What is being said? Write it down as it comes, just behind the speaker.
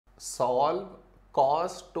Solve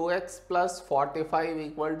cos 2x plus 45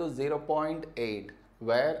 equal to 0.8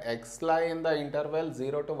 where x lie in the interval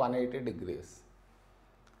 0 to 180 degrees.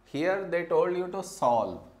 Here they told you to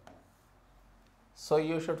solve. So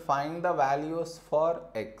you should find the values for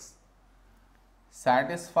x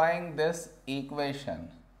satisfying this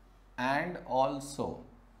equation, and also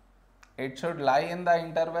it should lie in the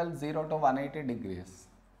interval 0 to 180 degrees.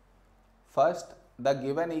 First, the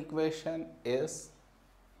given equation is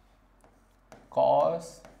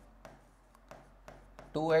cos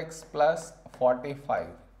 2x plus 45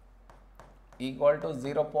 equal to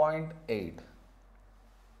 0.8.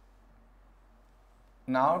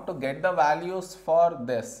 Now to get the values for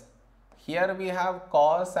this, here we have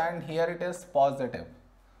cos and here it is positive.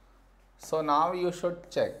 So now you should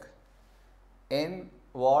check in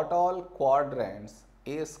what all quadrants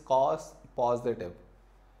is cos positive.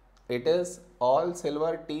 It is all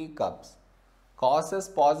silver teacups. Cos is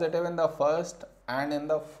positive in the first and in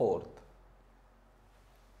the fourth.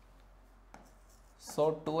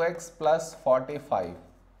 So 2x plus 45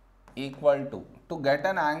 equal to get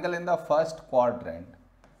an angle in the first quadrant,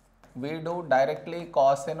 we do directly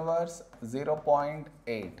cos inverse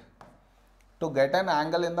 0.8. To get an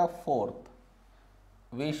angle in the fourth,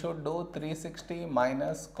 we should do 360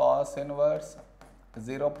 minus cos inverse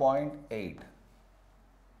 0.8.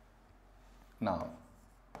 Now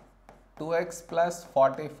 2x plus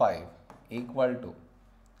 45 equal to,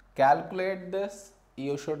 calculate this,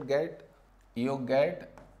 you get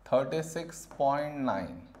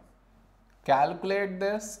 36.9. Calculate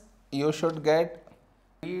this, you should get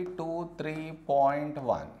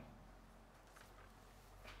 323.1.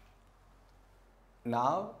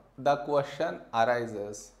 Now the question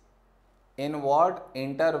arises, in what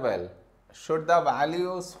interval should the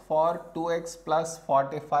values for 2x plus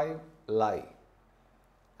 45 lie?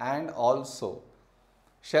 And also,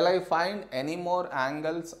 shall I find any more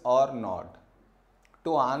angles or not?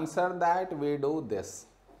 To answer that, we do this.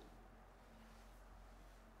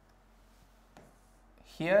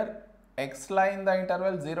 Here x lie in the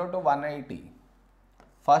interval 0 to 180.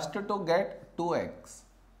 First, to get 2x,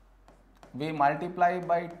 we multiply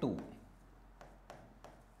by 2.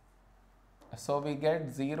 So we get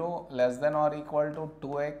 0 less than or equal to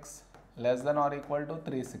 2x less than or equal to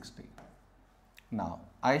 360. Now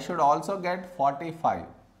I should also get 45.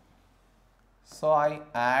 So I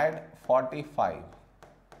add 45.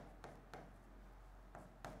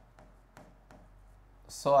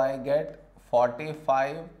 So I get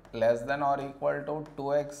 45 less than or equal to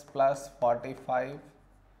 2x plus 45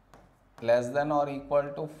 less than or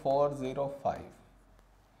equal to 405.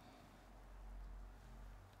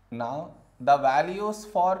 Now the values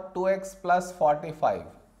for 2x plus 45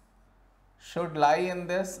 should lie in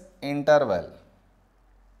this interval.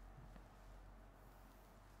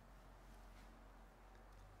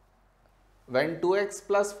 When 2x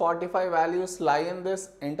plus 45 values lie in this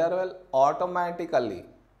interval, automatically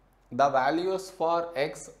the values for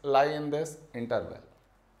x lie in this interval.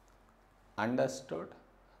 Understood?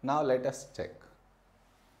 Now let us check.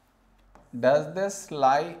 Does this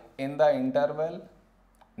lie in the interval?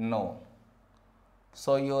 No.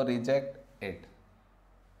 So you reject it.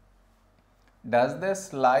 Does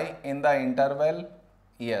this lie in the interval?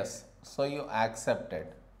 Yes. So you accept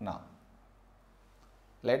it. Now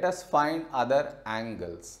let us find other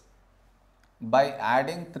angles by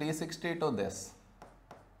adding 360 to this.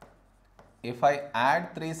 If I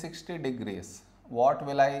add 360 degrees, what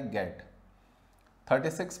will I get?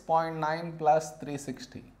 36.9 plus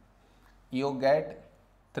 360. You get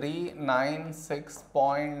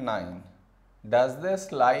 396.9. Does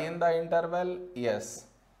this lie in the interval? Yes.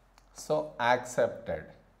 So accepted.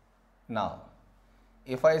 Now,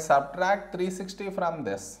 if I subtract 360 from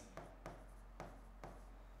this,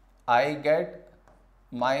 I get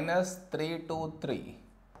minus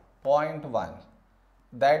 323.1.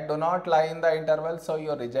 That do not lie in the interval, so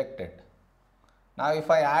you reject it. Now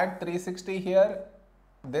if I add 360 here,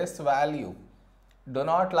 this value do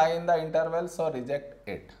not lie in the interval, so reject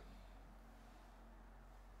it.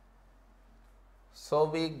 So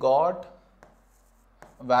we got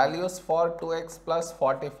values for 2x plus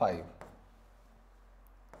 45,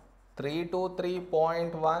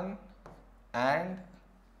 323.1 and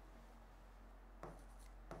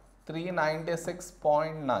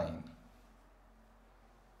 396.9.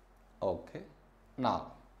 Okay.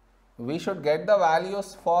 Now we should get the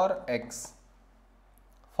values for x.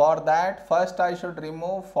 For that, first I should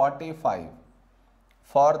remove 45.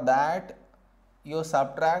 For that, you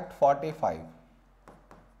subtract 45.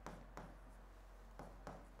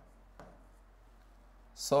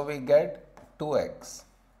 So we get 2x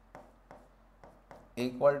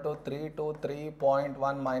equal to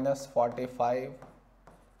 323.1 minus 45,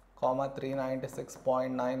 comma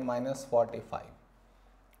 396.9 minus 45.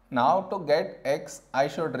 Now to get x, I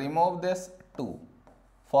should remove this 2.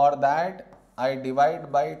 For that, I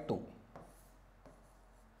divide by 2.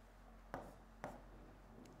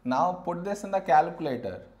 Now put this in the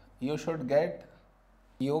calculator. You get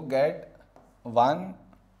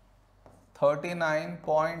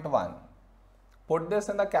 139.1. Put this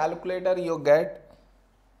in the calculator, you get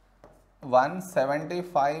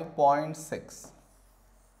 175.6.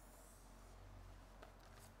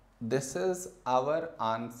 This is our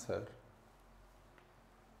answer.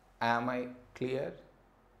 Am I clear?